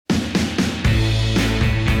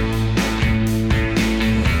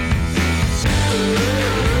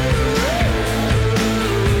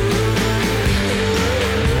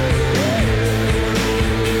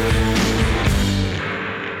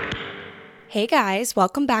Hey guys,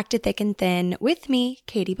 welcome back to Thick and Thin with me,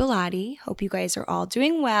 Katie Bellotti. Hope you guys are all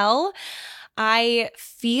doing well. I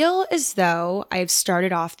feel as though I've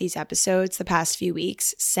started off these episodes the past few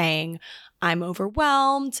weeks saying I'm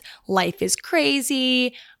overwhelmed, life is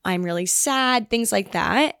crazy, I'm really sad, things like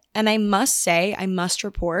that. And I must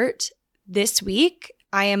report, this week,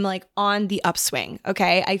 I am like on the upswing,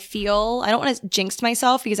 okay? I don't want to jinx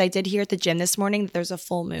myself because I did hear at the gym this morning that there's a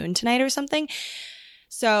full moon tonight or something.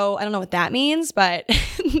 So I don't know what that means, but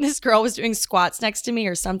this girl was doing squats next to me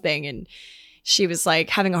or something, and she was like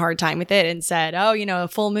having a hard time with it and said, oh, a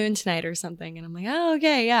full moon tonight or something. And I'm like, oh,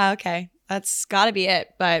 okay, yeah, okay. That's gotta be it.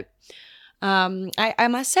 But I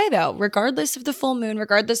must say though, regardless of the full moon,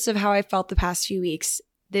 regardless of how I felt the past few weeks,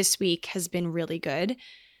 this week has been really good.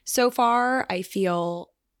 So far, I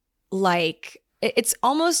feel like it's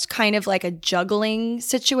almost kind of like a juggling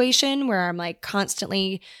situation where I'm like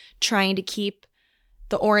constantly trying to keep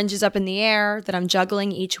the oranges up in the air that I'm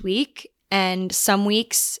juggling each week. And some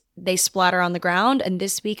weeks they splatter on the ground. And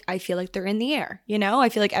this week I feel like they're in the air. I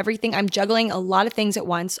feel like I'm juggling a lot of things at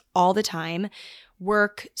once all the time.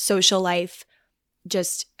 Work, social life,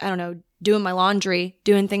 just, I don't know, doing my laundry,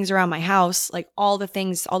 doing things around my house, like all the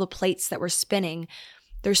things, all the plates that we're spinning.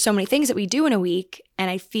 There's so many things that we do in a week,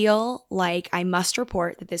 and I feel like I must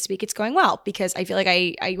report that this week it's going well because I feel like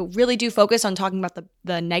I really do focus on talking about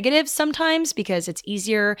the negatives sometimes because it's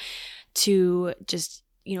easier to just,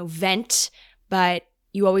 vent, but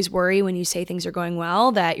you always worry when you say things are going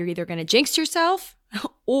well that you're either going to jinx yourself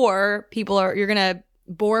or you're going to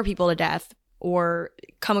bore people to death or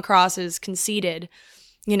come across as conceited,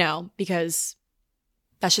 because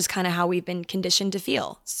that's just kind of how we've been conditioned to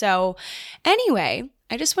feel. So anyway,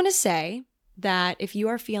 I just want to say that if you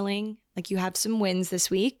are feeling like you have some wins this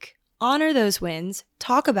week, honor those wins,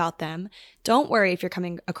 talk about them. Don't worry if you're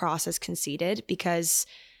coming across as conceited because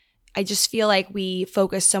I just feel like we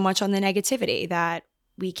focus so much on the negativity that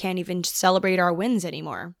we can't even celebrate our wins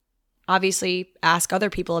anymore. Obviously, ask other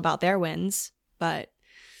people about their wins, but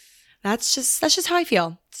that's just how I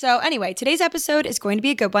feel. So anyway, today's episode is going to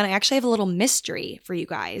be a good one. I actually have a little mystery for you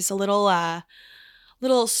guys, a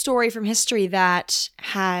little story from history that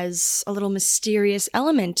has a little mysterious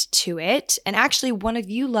element to it. And actually, one of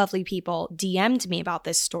you lovely people DM'd me about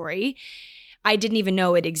this story. I didn't even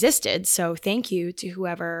know it existed. So thank you to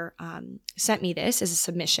whoever sent me this as a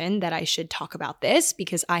submission that I should talk about this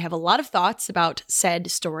because I have a lot of thoughts about said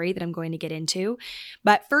story that I'm going to get into.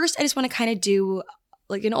 But first, I just want to kind of do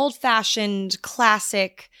like an old-fashioned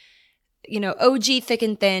classic, OG Thick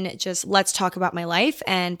and Thin, just let's talk about my life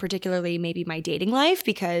and particularly maybe my dating life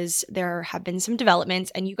because there have been some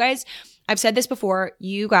developments. And you guys, I've said this before,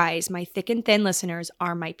 you guys, my Thick and Thin listeners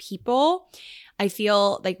are my people. I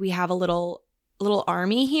feel like we have a little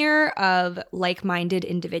army here of like-minded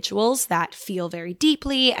individuals that feel very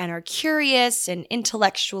deeply and are curious and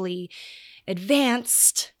intellectually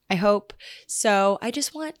advanced, I hope. So I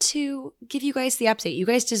just want to give you guys the update. You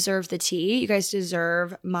guys deserve the tea. You guys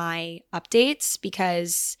deserve my updates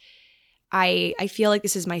because I feel like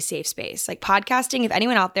this is my safe space. Like podcasting, if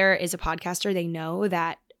anyone out there is a podcaster, they know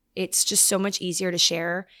that it's just so much easier to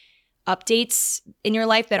share updates in your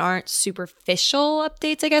life that aren't superficial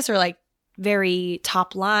updates, I guess, or like very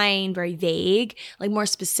top line, very vague. Like more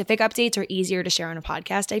specific updates are easier to share on a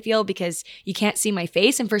podcast, I feel, because you can't see my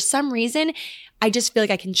face. And for some reason, I just feel like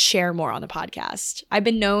I can share more on a podcast. I've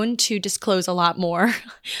been known to disclose a lot more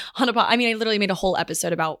on a podcast. I literally made a whole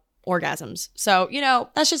episode about orgasms. So,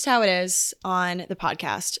 that's just how it is on the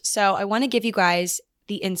podcast. So I want to give you guys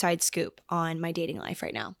the inside scoop on my dating life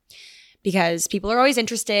right now because people are always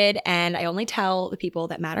interested and I only tell the people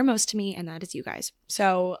that matter most to me, and that is you guys.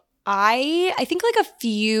 So I think like a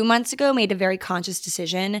few months ago made a very conscious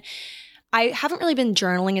decision. I haven't really been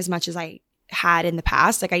journaling as much as I had in the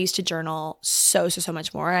past. Like I used to journal so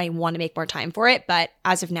much more. I want to make more time for it. But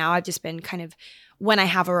as of now, I've just been kind of when I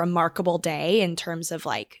have a remarkable day in terms of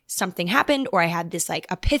like something happened or I had this like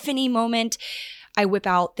epiphany moment, I whip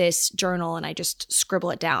out this journal and I just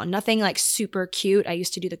scribble it down. Nothing like super cute. I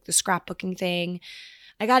used to do the scrapbooking thing.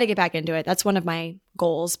 I got to get back into it. That's one of my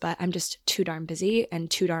goals, but I'm just too darn busy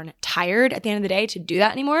and too darn tired at the end of the day to do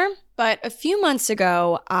that anymore. But a few months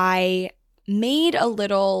ago, I made a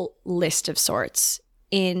little list of sorts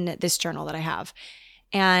in this journal that I have.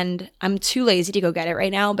 And I'm too lazy to go get it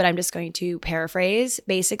right now, but I'm just going to paraphrase.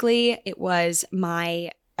 Basically, it was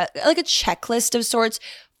my like a checklist of sorts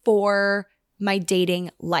for my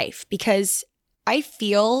dating life because I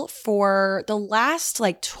feel for the last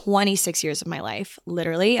like 26 years of my life,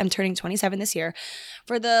 literally, I'm turning 27 this year.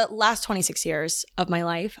 For the last 26 years of my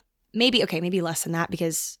life, maybe less than that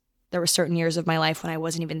because There were certain years of my life when I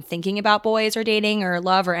wasn't even thinking about boys or dating or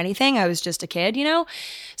love or anything. I was just a kid, you know?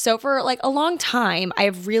 So for like a long time,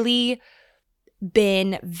 I've really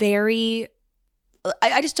been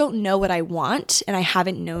I just don't know what I want, and I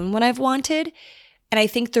haven't known what I've wanted. And I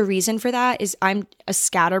think the reason for that is I'm a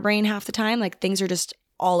scatterbrain half the time. Like things are just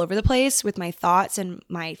all over the place with my thoughts and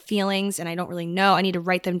my feelings, and I don't really know. I need to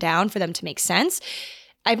write them down for them to make sense.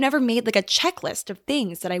 I've never made like a checklist of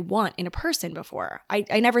things that I want in a person before.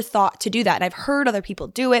 I never thought to do that. And I've heard other people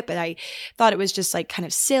do it, but I thought it was just like kind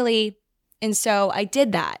of silly. And so I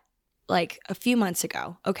did that like a few months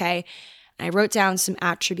ago, okay? And I wrote down some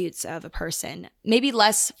attributes of a person, maybe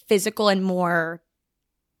less physical and more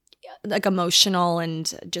like emotional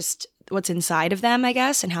and just what's inside of them, I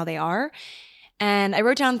guess, and how they are. And I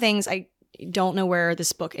wrote down things. I don't know where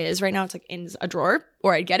this book is right now. It's like in a drawer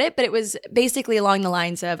or I'd get it. But it was basically along the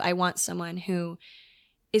lines of I want someone who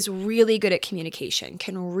is really good at communication,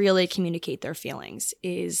 can really communicate their feelings,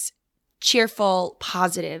 is cheerful,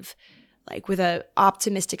 positive, like with a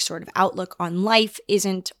optimistic sort of outlook on life,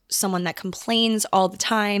 isn't someone that complains all the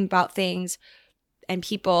time about things and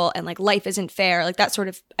people and like life isn't fair, like that sort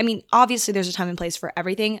of, I mean, obviously there's a time and place for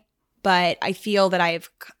everything. But I feel that I,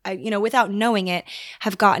 without knowing it,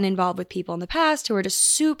 have gotten involved with people in the past who are just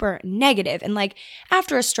super negative. And like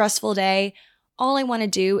after a stressful day, all I want to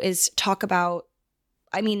do is talk about,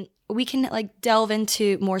 I mean, we can like delve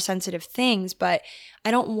into more sensitive things, but I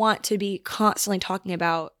don't want to be constantly talking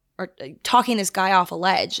about or talking this guy off a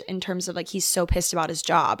ledge in terms of like he's so pissed about his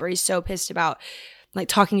job or he's so pissed about like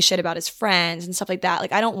talking shit about his friends and stuff like that.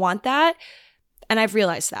 Like I don't want that. And I've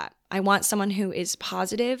realized that. I want someone who is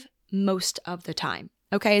positive most of the time.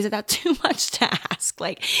 Okay, is it that too much to ask?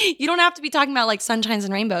 Like, you don't have to be talking about like sunshines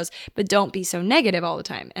and rainbows, but don't be so negative all the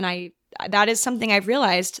time. And that is something I've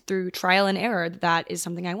realized through trial and error that is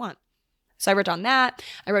something I want. So I wrote down that.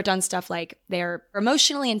 I wrote down stuff like they're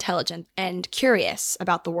emotionally intelligent and curious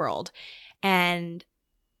about the world and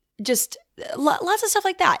just lots of stuff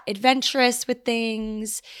like that. Adventurous with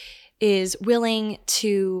things, is willing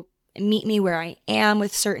to meet me where I am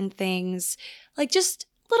with certain things, like just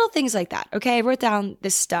little things like that. Okay, I wrote down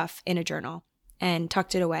this stuff in a journal and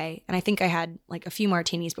tucked it away. And I think I had like a few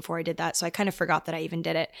martinis before I did that. So I kind of forgot that I even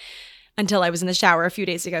did it until I was in the shower a few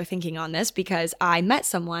days ago thinking on this because I met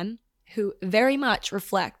someone who very much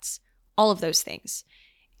reflects all of those things.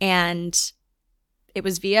 And it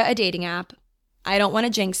was via a dating app. I don't want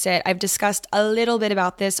to jinx it. I've discussed a little bit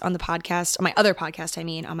about this on the podcast, on my other podcast,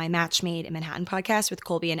 on my Match Made in Manhattan podcast with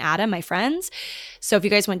Colby and Adam, my friends. So if you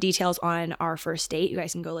guys want details on our first date, you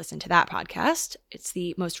guys can go listen to that podcast. It's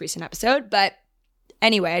the most recent episode. But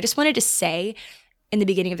anyway, I just wanted to say in the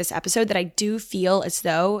beginning of this episode that I do feel as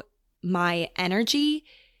though my energy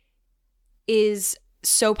is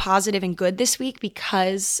so positive and good this week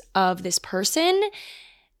because of this person.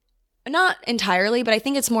 Not entirely, but I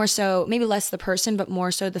think it's more so, maybe less the person, but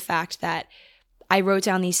more so the fact that I wrote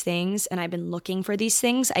down these things and I've been looking for these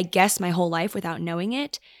things, I guess, my whole life without knowing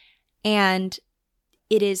it. And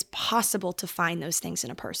it is possible to find those things in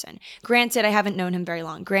a person. Granted, I haven't known him very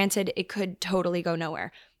long. Granted, it could totally go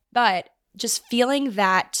nowhere. But just feeling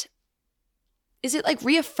that, is it like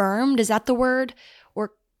reaffirmed? Is that the word?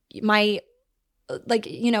 Or my, like,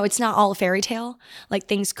 it's not all a fairy tale. Like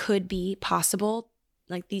things could be possible.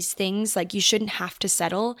 Like these things, like you shouldn't have to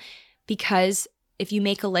settle because if you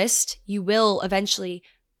make a list, you will eventually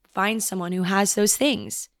find someone who has those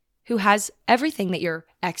things, who has everything that your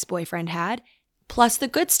ex-boyfriend had, plus the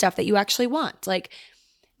good stuff that you actually want. Like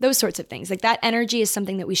those sorts of things. Like that energy is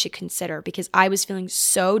something that we should consider because I was feeling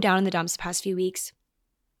so down in the dumps the past few weeks.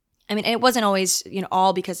 I mean, it wasn't always,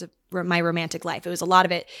 all because of my romantic life. It was a lot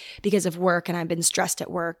of it because of work, and I've been stressed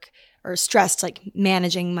at work or stressed like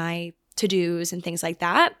managing my to-dos and things like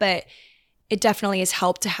that. But it definitely has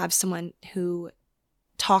helped to have someone who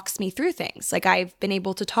talks me through things. Like I've been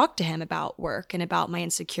able to talk to him about work and about my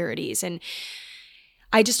insecurities. And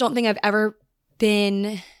I just don't think I've ever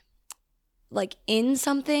been like in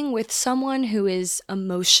something with someone who is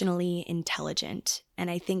emotionally intelligent.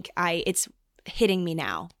 And I think it's hitting me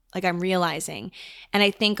now. Like I'm realizing. And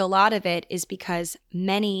I think a lot of it is because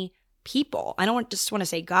many people, I don't just want to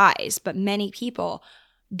say guys, but many people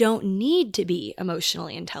don't need to be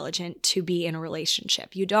emotionally intelligent to be in a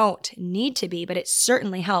relationship. You don't need to be, but it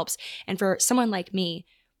certainly helps. And for someone like me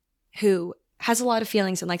who has a lot of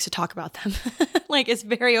feelings and likes to talk about them, like is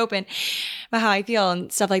very open about how I feel and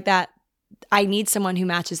stuff like that, I need someone who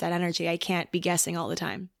matches that energy. I can't be guessing all the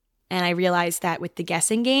time. And I realized that with the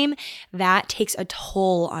guessing game, that takes a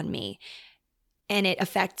toll on me. And it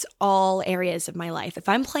affects all areas of my life. If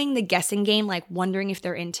I'm playing the guessing game, like wondering if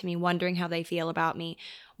they're into me, wondering how they feel about me,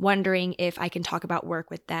 wondering if I can talk about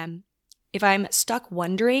work with them. If I'm stuck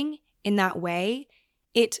wondering in that way,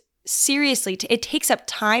 it takes up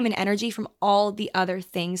time and energy from all the other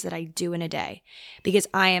things that I do in a day because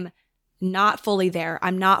I am not fully there.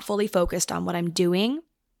 I'm not fully focused on what I'm doing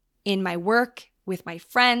in my work, with my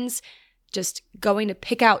friends, just going to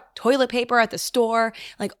pick out toilet paper at the store,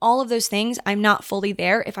 like all of those things. I'm not fully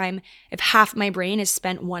there if half my brain is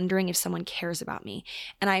spent wondering if someone cares about me.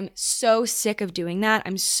 And I'm so sick of doing that.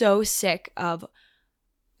 I'm so sick of,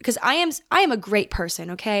 because I am a great person,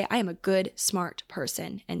 okay? I am a good, smart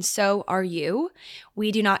person, and so are you.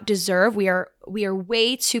 We do not deserve, we are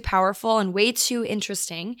way too powerful and way too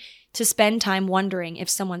interesting to spend time wondering if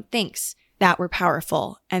someone thinks that we're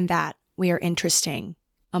powerful and that we are interesting,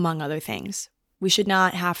 among other things. We should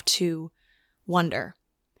not have to wonder.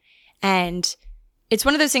 And it's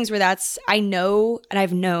one of those things where I know, and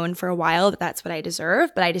I've known for a while that that's what I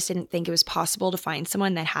deserve, but I just didn't think it was possible to find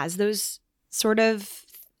someone that has those sort of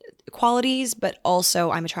qualities, but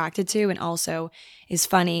also I'm attracted to and also is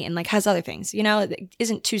funny and like has other things, that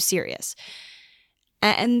isn't too serious.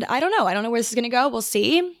 And I don't know where this is going to go. We'll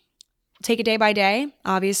see. We'll take it day by day,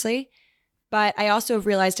 obviously. But I also have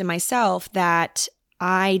realized in myself that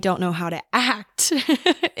I don't know how to act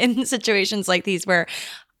in situations like these where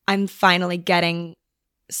I'm finally getting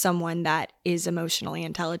someone that is emotionally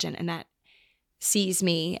intelligent and that sees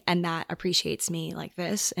me and that appreciates me like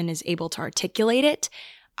this and is able to articulate it.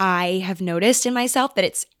 I have noticed in myself that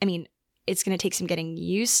it's going to take some getting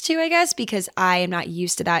used to, I guess, because I am not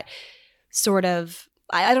used to that sort of,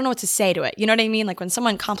 I don't know what to say to it. You know what I mean? Like when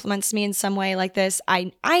someone compliments me in some way like this,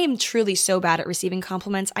 I am truly so bad at receiving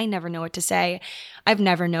compliments. I never know what to say. I've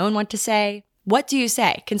never known what to say. What do you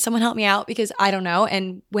say? Can someone help me out? Because I don't know.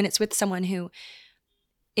 And when it's with someone who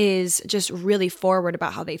is just really forward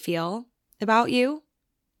about how they feel about you,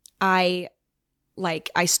 I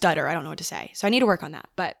stutter. I don't know what to say. So I need to work on that,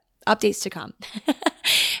 but updates to come.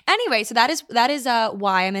 Anyway, so that is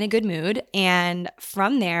why I'm in a good mood. And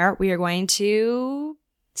from there, we are going to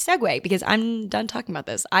segue because I'm done talking about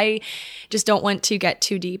this. I just don't want to get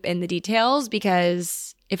too deep in the details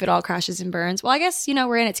because if it all crashes and burns, well, I guess,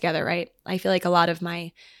 we're in it together, right? I feel like a lot of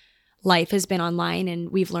my life has been online and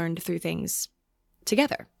we've learned through things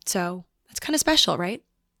together. So that's kind of special, right?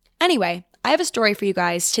 Anyway, I have a story for you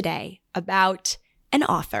guys today about an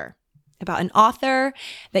author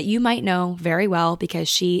that you might know very well because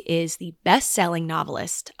she is the best-selling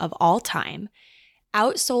novelist of all time,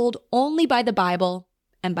 outsold only by the Bible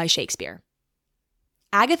and by Shakespeare.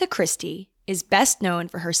 Agatha Christie is best known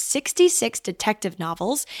for her 66 detective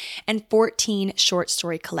novels and 14 short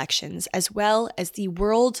story collections, as well as the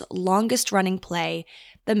world's longest-running play,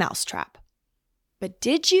 The Mousetrap. But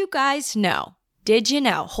did you know,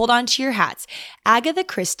 hold on to your hats, Agatha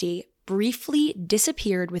Christie briefly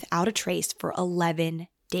disappeared without a trace for 11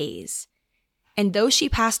 days. And though she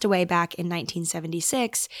passed away back in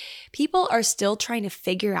 1976, people are still trying to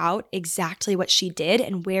figure out exactly what she did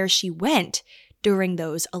and where she went during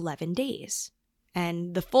those 11 days.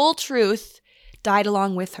 And the full truth died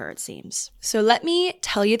along with her, it seems. So let me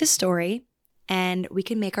tell you the story, and we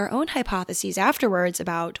can make our own hypotheses afterwards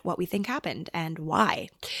about what we think happened and why.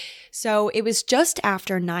 So it was just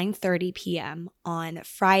after 9:30 p.m. on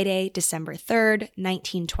Friday, December 3rd,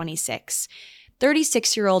 1926.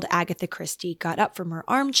 36-year-old Agatha Christie got up from her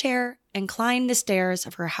armchair and climbed the stairs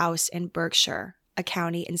of her house in Berkshire, a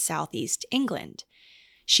county in southeast England.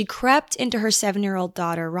 She crept into her 7-year-old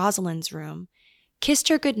daughter Rosalind's room, kissed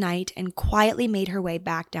her goodnight, and quietly made her way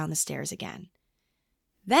back down the stairs again.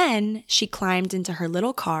 Then she climbed into her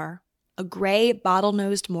little car, a gray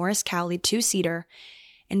bottle-nosed Morris Cowley 2-seater,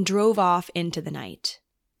 and drove off into the night.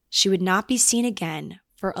 She would not be seen again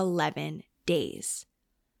for 11 days.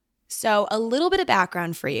 So a little bit of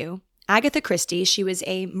background for you. Agatha Christie, she was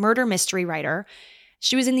a murder mystery writer.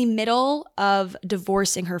 She was in the middle of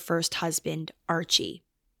divorcing her first husband, Archie.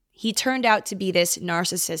 He turned out to be this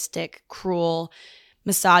narcissistic, cruel,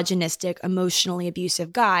 misogynistic, emotionally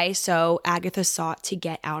abusive guy, so Agatha sought to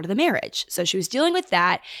get out of the marriage. So she was dealing with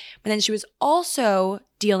that, but then she was also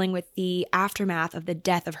dealing with the aftermath of the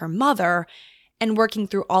death of her mother and working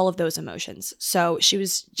through all of those emotions. So she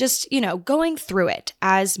was just, going through it,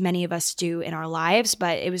 as many of us do in our lives,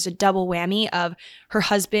 but it was a double whammy of her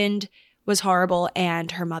husband was horrible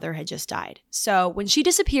and her mother had just died. So when she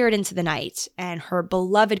disappeared into the night and her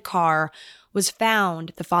beloved car was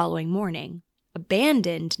found the following morning,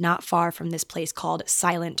 abandoned not far from this place called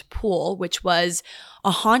Silent Pool, which was a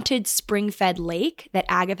haunted spring-fed lake that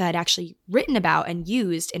Agatha had actually written about and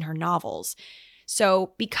used in her novels.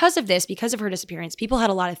 So because of her disappearance, people had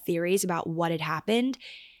a lot of theories about what had happened.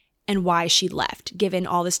 and why she left, given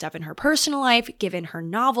all the stuff in her personal life, given her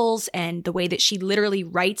novels, and the way that she literally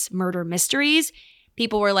writes murder mysteries.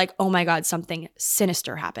 People were like, oh my God, something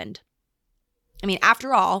sinister happened. I mean,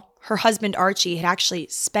 after all, her husband Archie had actually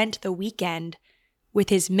spent the weekend with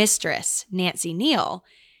his mistress, Nancy Neal,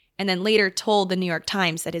 and then later told the New York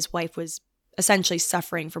Times that his wife was essentially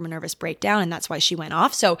suffering from a nervous breakdown, and that's why she went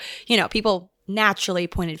off. So, people naturally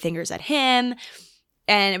pointed fingers at him.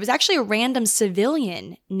 And it was actually a random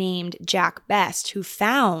civilian named Jack Best who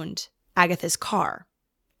found Agatha's car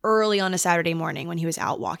early on a Saturday morning when he was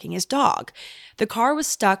out walking his dog. The car was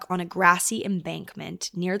stuck on a grassy embankment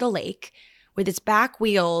near the lake with its back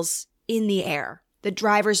wheels in the air. The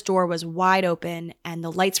driver's door was wide open and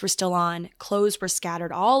the lights were still on. Clothes were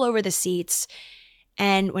scattered all over the seats.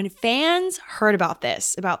 And when fans heard about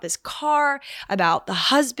this car, about the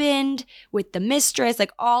husband with the mistress,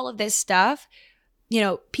 like all of this stuff,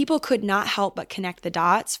 people could not help but connect the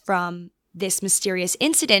dots from this mysterious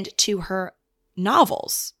incident to her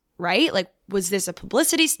novels, right? Like, was this a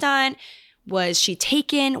publicity stunt? Was she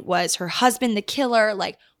taken? Was her husband the killer?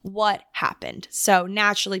 Like, what happened? So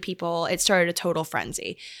naturally, it started a total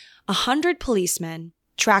frenzy. 100 policemen,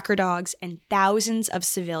 tracker dogs, and thousands of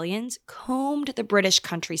civilians combed the British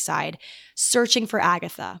countryside searching for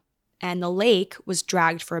Agatha. And the lake was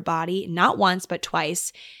dragged for a body, not once, but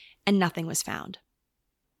twice, and nothing was found.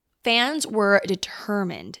 Fans were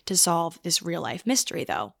determined to solve this real-life mystery,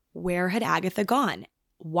 though. Where had Agatha gone?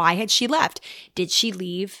 Why had she left? Did she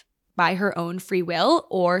leave by her own free will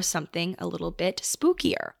or something a little bit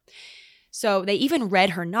spookier? So they even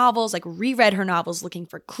read her novels, reread her novels looking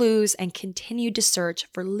for clues and continued to search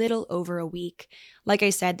for little over a week. Like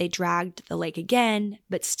I said, they dragged the lake again,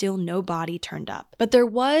 but still no body turned up. But there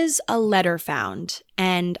was a letter found,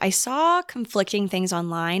 and I saw conflicting things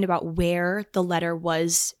online about where the letter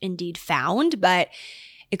was indeed found, but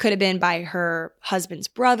it could have been by her husband's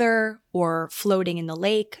brother or floating in the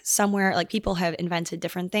lake somewhere. People have invented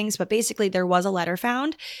different things, but basically there was a letter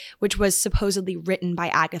found, which was supposedly written by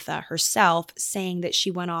Agatha herself, saying that she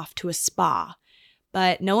went off to a spa.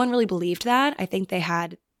 But no one really believed that. I think they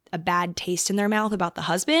had a bad taste in their mouth about the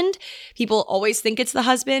husband. People always think it's the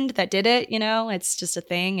husband that did it, It's just a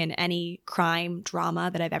thing in any crime drama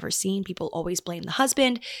that I've ever seen. People always blame the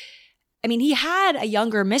husband. I mean, he had a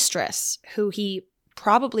younger mistress who he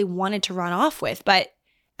probably wanted to run off with, but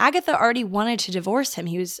Agatha already wanted to divorce him.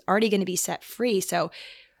 He was already going to be set free. So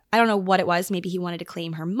I don't know what it was. Maybe he wanted to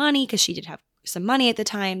claim her money because she did have some money at the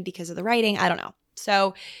time because of the writing. I don't know.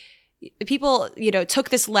 So people, took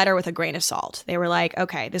this letter with a grain of salt. They were like,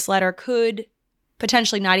 okay, this letter could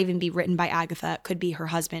potentially not even be written by Agatha. It could be her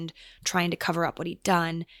husband trying to cover up what he'd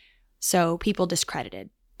done. So people discredited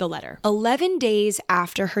the letter. 11 days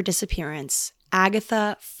after her disappearance,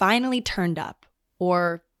 Agatha finally turned up.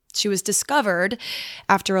 Or she was discovered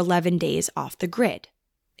after 11 days off the grid.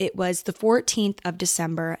 It was the 14th of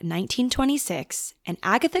December, 1926, and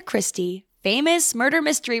Agatha Christie, famous murder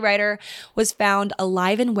mystery writer, was found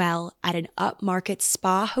alive and well at an upmarket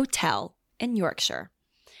spa hotel in Yorkshire.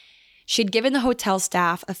 She'd given the hotel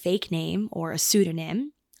staff a fake name or a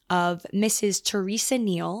pseudonym of Mrs. Teresa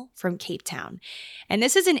Neal from Cape Town. And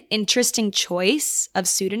this is an interesting choice of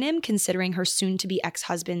pseudonym considering her soon-to-be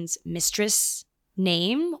ex-husband's mistress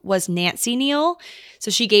name was Nancy Neal.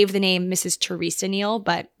 So she gave the name Mrs. Teresa Neal,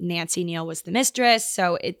 but Nancy Neal was the mistress.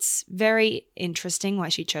 So it's very interesting why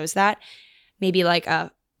she chose that. Maybe like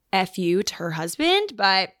a FU to her husband,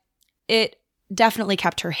 but it definitely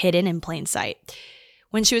kept her hidden in plain sight.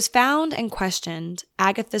 When she was found and questioned,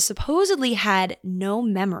 Agatha supposedly had no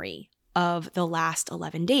memory of the last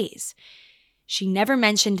 11 days. She never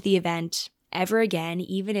mentioned the event ever again,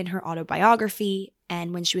 even in her autobiography.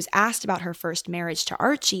 And when she was asked about her first marriage to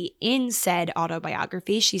Archie in said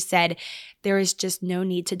autobiography, she said, "There is just no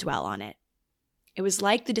need to dwell on it." It was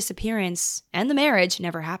like the disappearance and the marriage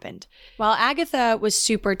never happened. While Agatha was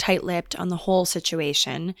super tight-lipped on the whole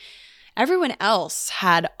situation, everyone else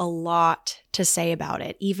had a lot to say about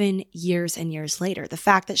it, even years and years later. The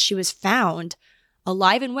fact that she was found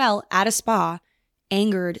alive and well at a spa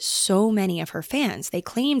angered so many of her fans. They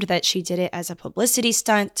claimed that she did it as a publicity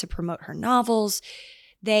stunt to promote her novels.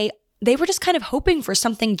 They were just kind of hoping for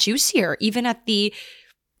something juicier, even at the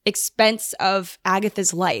expense of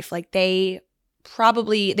Agatha's life. Like they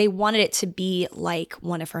wanted it to be like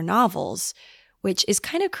one of her novels, which is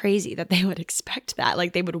kind of crazy that they would expect that.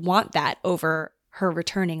 Like they would want that over her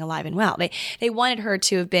returning alive and well. They wanted her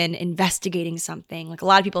to have been investigating something. Like a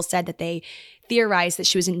lot of people said that they theorized that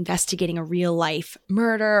she was investigating a real life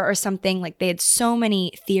murder or something. Like they had so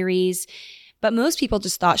many theories, but most people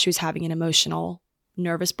just thought she was having an emotional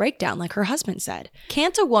nervous breakdown, like her husband said.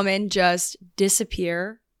 Can't a woman just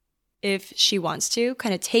disappear if she wants to?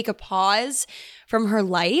 Kind of take a pause from her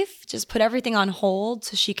life, just put everything on hold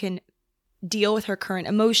so she can deal with her current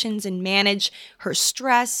emotions and manage her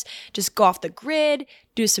stress, just go off the grid,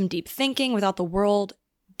 do some deep thinking without the world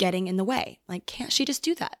getting in the way. Like, can't she just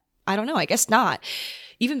do that? I don't know. I guess not.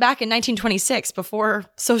 Even back in 1926, before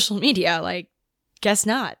social media, like, guess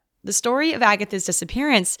not. The story of Agatha's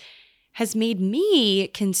disappearance has made me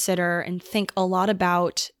consider and think a lot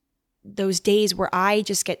about those days where I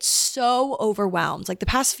just get so overwhelmed. Like the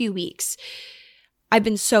past few weeks, I've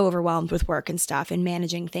been so overwhelmed with work and stuff and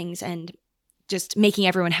managing things and just making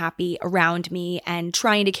everyone happy around me and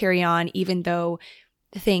trying to carry on even though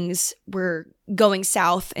things were going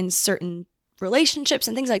south in certain relationships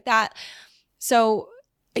and things like that. So,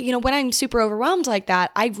 when I'm super overwhelmed like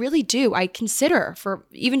that, I really do. I consider for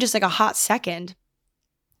even just like a hot second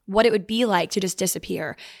what it would be like to just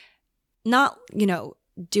disappear. Not,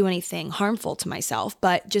 do anything harmful to myself,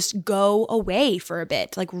 but just go away for a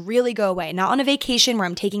bit, like really go away. Not on a vacation where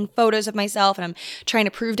I'm taking photos of myself and I'm trying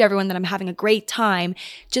to prove to everyone that I'm having a great time.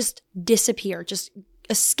 Just disappear, just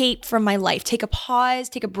escape from my life. Take a pause,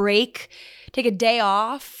 take a break, take a day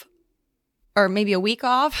off, or maybe a week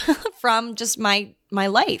off from just my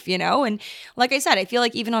life, And like I said, I feel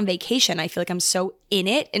like even on vacation, I feel like I'm so in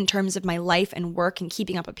it in terms of my life and work and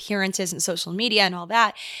keeping up appearances and social media and all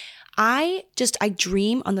that. I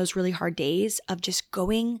dream on those really hard days of just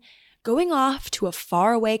going off to a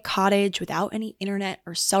faraway cottage without any internet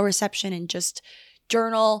or cell reception and just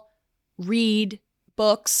journal, read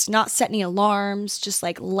books, not set any alarms, just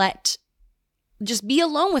be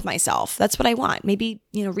alone with myself. That's what I want. Maybe,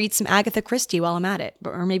 read some Agatha Christie while I'm at it,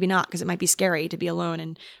 or maybe not, because it might be scary to be alone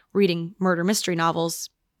and reading murder mystery novels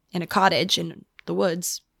in a cottage in the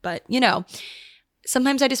woods. But,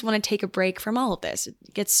 sometimes I just want to take a break from all of this. It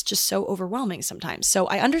gets just so overwhelming sometimes. So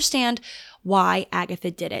I understand why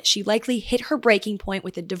Agatha did it. She likely hit her breaking point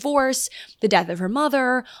with the divorce, the death of her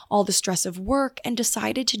mother, all the stress of work, and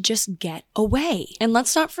decided to just get away. And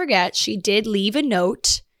let's not forget, she did leave a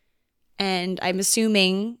note, and I'm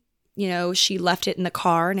assuming, she left it in the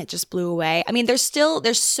car and it just blew away. I mean, there's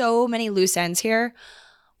so many loose ends here.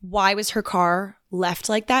 Why was her car left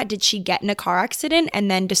like that? Did she get in a car accident and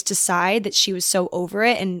then just decide that she was so over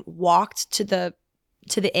it and walked to the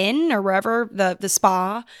inn or wherever, the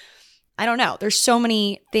spa? I don't know. There's so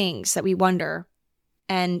many things that we wonder.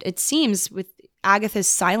 And it seems with Agatha's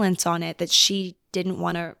silence on it that she didn't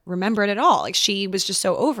want to remember it at all. Like she was just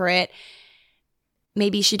so over it.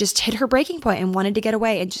 Maybe she just hit her breaking point and wanted to get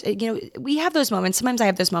away. And just, we have those moments. Sometimes I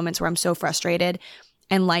have those moments where I'm so frustrated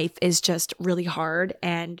and life is just really hard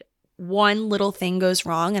and one little thing goes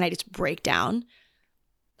wrong and I just break down.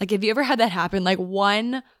 Like, have you ever had that happen? Like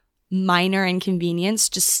one minor inconvenience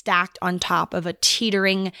just stacked on top of a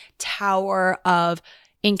teetering tower of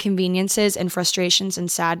inconveniences and frustrations and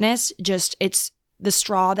sadness. Just, it's the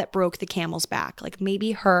straw that broke the camel's back. Like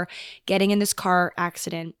maybe her getting in this car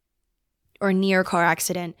accident or near car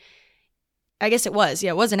accident. I guess it was.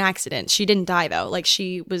 Yeah, it was an accident. She didn't die though. Like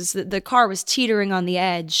the car was teetering on the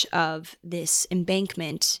edge of this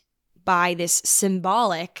embankment by this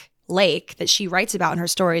symbolic lake that she writes about in her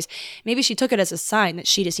stories. Maybe she took it as a sign that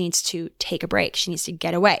she just needs to take a break. She needs to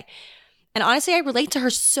get away. And honestly, I relate to her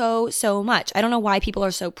so much. I don't know why people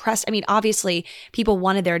are so pressed. I mean, obviously, people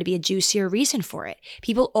wanted there to be a juicier reason for it.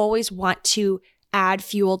 People always want to add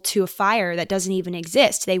fuel to a fire that doesn't even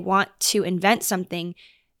exist. They want to invent something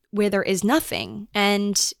where there is nothing,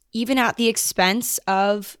 and even at the expense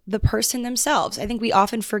of the person themselves. I think we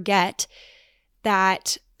often forget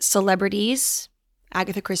that celebrities,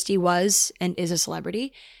 Agatha Christie was and is a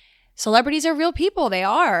celebrity. Celebrities are real people. They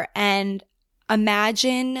are. And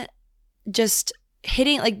imagine just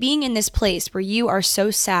being in this place where you are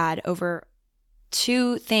so sad over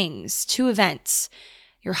two events,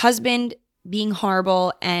 your husband being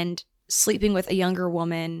horrible and sleeping with a younger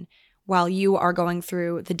woman while you are going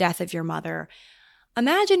through the death of your mother.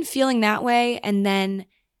 Imagine feeling that way and then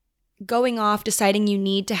going off, deciding you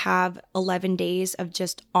need to have 11 days of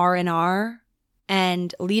just R&R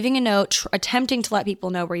and leaving a note, attempting to let people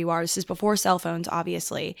know where you are. This is before cell phones,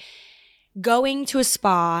 obviously. Going to a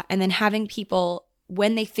spa and then having people,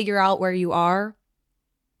 when they figure out where you are,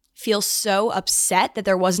 feel so upset that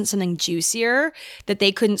there wasn't something juicier, that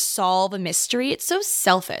they couldn't solve a mystery. It's so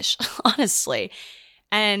selfish, honestly.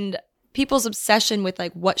 And people's obsession with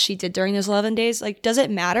what she did during those 11 days, does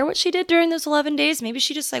it matter what she did during those 11 days? Maybe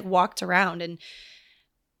she just walked around and,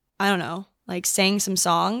 I don't know, sang some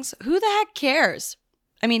songs. Who the heck cares?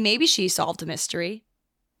 I mean, maybe she solved a mystery.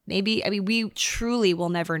 Maybe, I mean, we truly will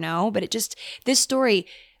never know, but this story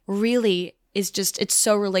really is it's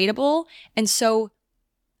so relatable and so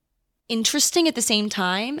interesting at the same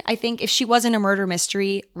time. I think if she wasn't a murder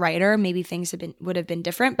mystery writer, maybe things would have been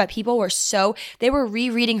different, but people were they were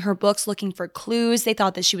rereading her books looking for clues. They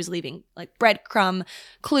thought that she was leaving like breadcrumb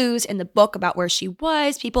clues in the book about where she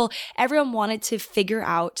was. Everyone wanted to figure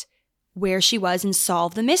out where she was and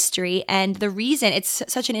solve the mystery. And the reason it's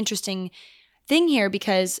such an interesting thing here,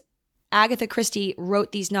 because Agatha Christie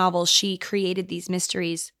wrote these novels, she created these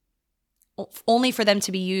mysteries only for them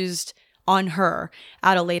to be used on her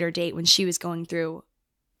at a later date when she was going through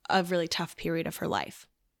a really tough period of her life.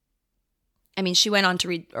 I mean, she went on to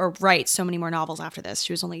read or write so many more novels after this.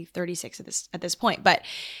 She was only 36 at this point, but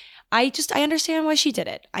I understand why she did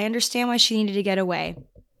it. I understand why she needed to get away.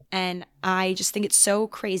 And I just think it's so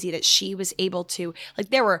crazy that she was able to, like,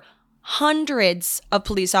 there were hundreds of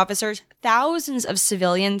police officers, thousands of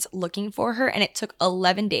civilians looking for her, and it took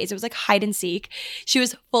 11 days. It was like hide and seek. She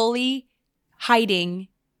was fully hiding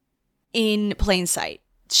in plain sight.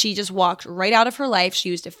 She just walked right out of her life. She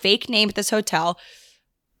used a fake name at this hotel,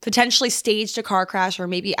 potentially staged a car crash, or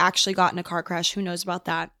maybe actually got in a car crash. Who knows about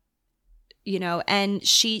that? And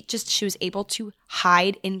she was able to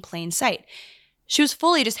hide in plain sight. She was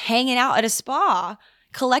fully just hanging out at a spa,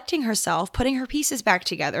 collecting herself, putting her pieces back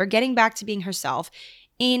together, getting back to being herself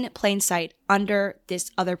in plain sight under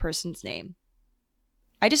this other person's name.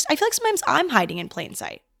 I feel like sometimes I'm hiding in plain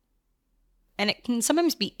sight. And it can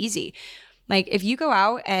sometimes be easy. Like if you go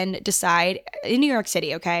out and decide in New York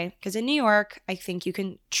City, okay? Because in New York, I think you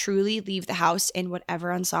can truly leave the house in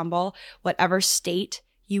whatever ensemble, whatever state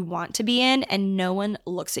you want to be in, and no one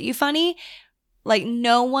looks at you funny. Like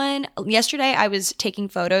no one. Yesterday, I was taking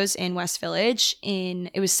photos in West Village.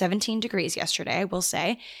 It was 17 degrees yesterday, I will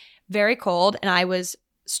say. Very cold. And I was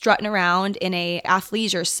strutting around in a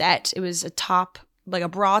athleisure set. It was a top, like a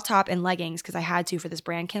bra top and leggings, because I had to for this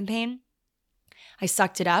brand campaign. I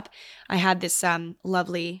sucked it up. I had this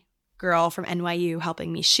lovely girl from NYU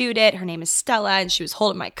helping me shoot it. Her name is Stella, and she was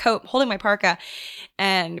holding my coat, holding my parka,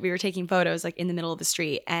 and we were taking photos like in the middle of the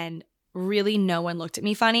street, and really no one looked at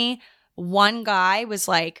me funny. One guy was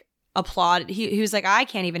like applauded. He was like, I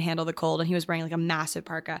can't even handle the cold, and he was wearing like a massive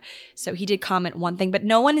parka. So he did comment one thing, but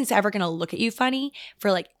no one is ever going to look at you funny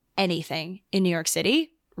for like anything in New York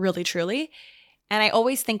City, really, truly. And I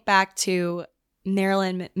always think back to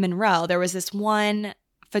Marilyn Monroe. There was this one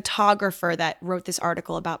photographer that wrote this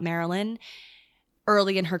article about Marilyn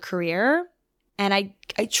early in her career. And I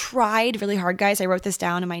tried really hard, guys. I wrote this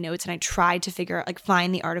down in my notes and I tried to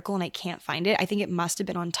find the article, and I can't find it. I think it must have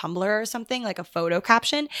been on Tumblr or something, like a photo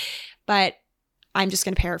caption. But I'm just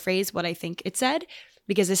going to paraphrase what I think it said,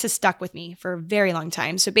 because this has stuck with me for a very long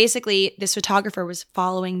time. So basically, this photographer was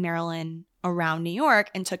following Marilyn around New York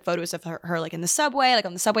and took photos of her like in the subway, like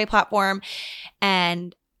on the subway platform,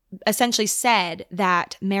 and essentially said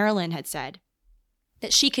that Marilyn had said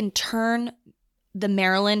that she can turn the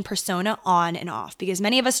Marilyn persona on and off, because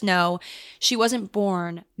many of us know she wasn't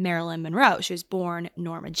born Marilyn Monroe. She was born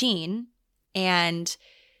Norma Jean, and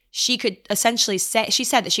she could essentially she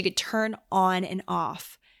said that she could turn on and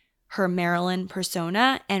off her Marilyn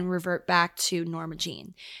persona and revert back to Norma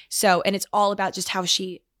Jean. So, and it's all about just how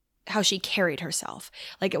she carried herself.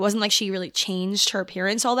 Like it wasn't like she really changed her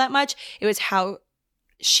appearance all that much. It was how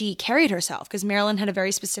she carried herself, because Marilyn had a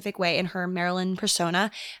very specific way, and her Marilyn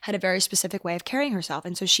persona had a very specific way of carrying herself.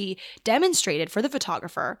 And so she demonstrated for the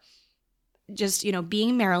photographer just,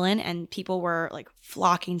 being Marilyn, and people were like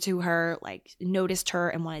flocking to her, like noticed her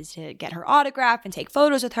and wanted to get her autograph and take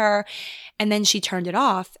photos with her. And then she turned it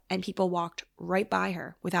off and people walked right by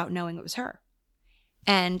her without knowing it was her.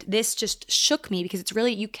 And this just shook me, because it's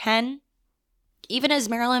really, you can, even as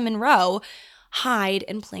Marilyn Monroe, hide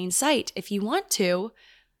in plain sight if you want to.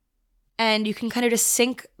 And you can kind of just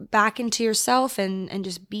sink back into yourself and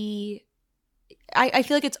just be, I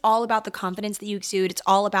feel like it's all about the confidence that you exude. It's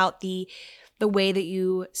all about the way that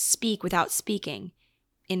you speak without speaking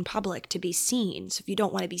in public to be seen. So if you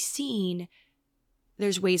don't want to be seen,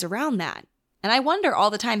 there's ways around that. And I wonder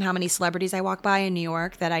all the time how many celebrities I walk by in New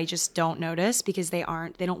York that I just don't notice because they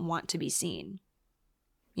don't want to be seen.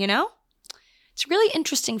 It's really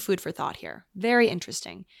interesting food for thought here. Very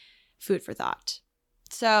interesting food for thought.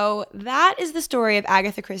 So that is the story of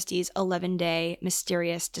Agatha Christie's 11-day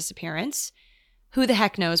mysterious disappearance. Who the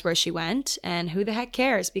heck knows where she went, and who the heck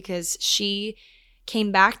cares, because she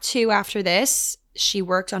came back to after this. She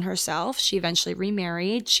worked on herself. She eventually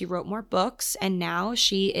remarried. She wrote more books, and now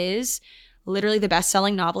she is literally the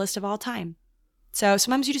best-selling novelist of all time. So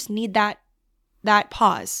sometimes you just need that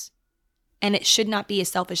pause, and it should not be a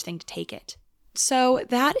selfish thing to take it. So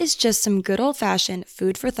that is just some good old-fashioned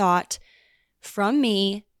food for thought from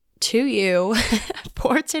me to you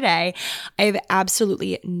for today. I have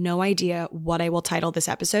absolutely no idea what I will title this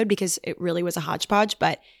episode because it really was a hodgepodge,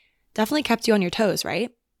 but definitely kept you on your toes,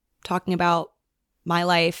 right? Talking about my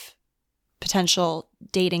life, potential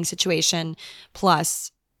dating situation,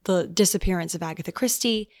 plus the disappearance of Agatha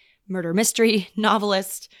Christie, murder mystery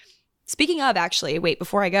novelist. Speaking of, actually, wait,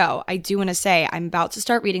 before I go, I do want to say I'm about to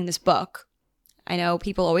start reading this book. I know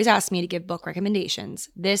people always ask me to give book recommendations.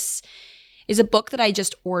 This is a book that I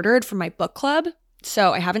just ordered from my book club,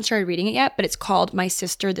 so I haven't started reading it yet, but it's called My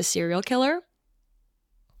Sister, the Serial Killer,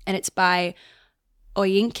 and it's by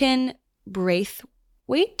Oyinkan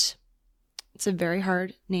Braithwaite. It's a very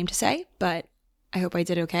hard name to say, but I hope I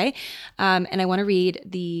did okay. And I want to read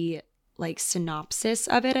the synopsis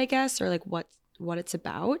of it, I guess, or what it's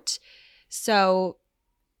about. So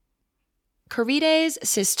Karide's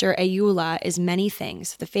sister Ayoola is many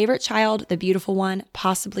things. The favorite child, the beautiful one,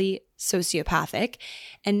 possibly sociopathic.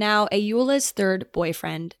 And now Ayoola's third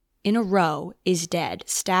boyfriend in a row is dead,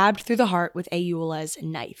 stabbed through the heart with Ayoola's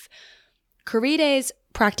knife. Karide's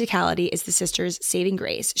practicality is the sister's saving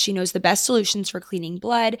grace. She knows the best solutions for cleaning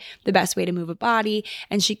blood, the best way to move a body,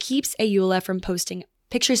 and she keeps Ayoola from posting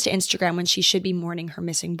pictures to Instagram when she should be mourning her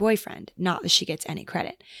missing boyfriend. Not that she gets any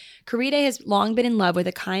credit. Karide has long been in love with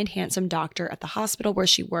a kind, handsome doctor at the hospital where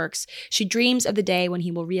she works. She dreams of the day when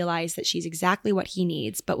he will realize that she's exactly what he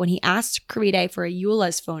needs. But when he asks Karide for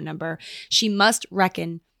Ayoola's phone number, she must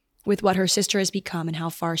reckon with what her sister has become and how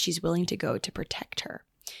far she's willing to go to protect her.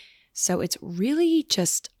 So it's really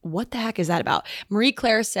just, what the heck is that about? Marie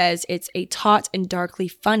Claire says it's a taut and darkly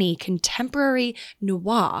funny contemporary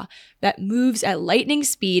noir that moves at lightning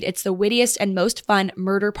speed. It's the wittiest and most fun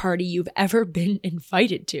murder party you've ever been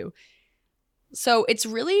invited to. So it's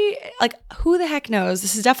really who the heck knows?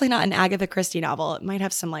 This is definitely not an Agatha Christie novel. It might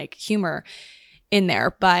have some humor in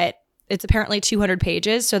there, but it's apparently 200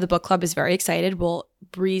 pages, so the book club is very excited. We'll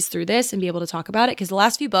breeze through this and be able to talk about it because the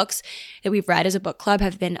last few books that we've read as a book club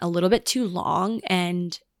have been a little bit too long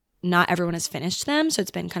and not everyone has finished them. So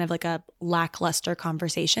it's been kind of a lackluster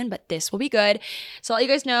conversation, but this will be good. So I'll let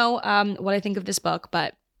you guys know what I think of this book.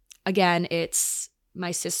 But again, it's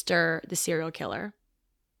My Sister, the Serial Killer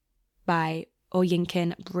by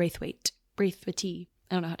Oyinkan Braithwaite. I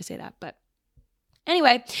don't know how to say that, but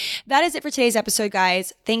anyway, that is it for today's episode,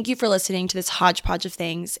 guys. Thank you for listening to this hodgepodge of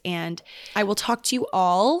things, and I will talk to you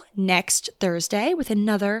all next Thursday with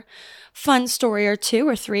another fun story or two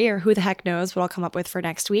or three, or who the heck knows what I'll come up with for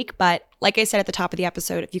next week. But like I said at the top of the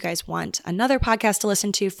episode, if you guys want another podcast to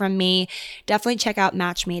listen to from me, definitely check out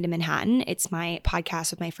Match Made in Manhattan. It's my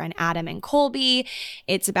podcast with my friend Adam and Colby.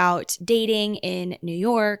 It's about dating in New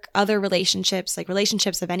York, other relationships,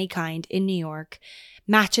 relationships of any kind in New York.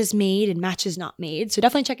 Matches made and matches not made. So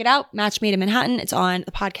definitely check it out. Match Made in Manhattan. It's on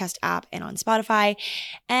the podcast app and on Spotify.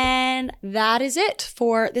 And that is it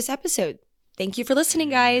for this episode. Thank you for listening,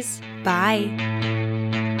 guys. Bye.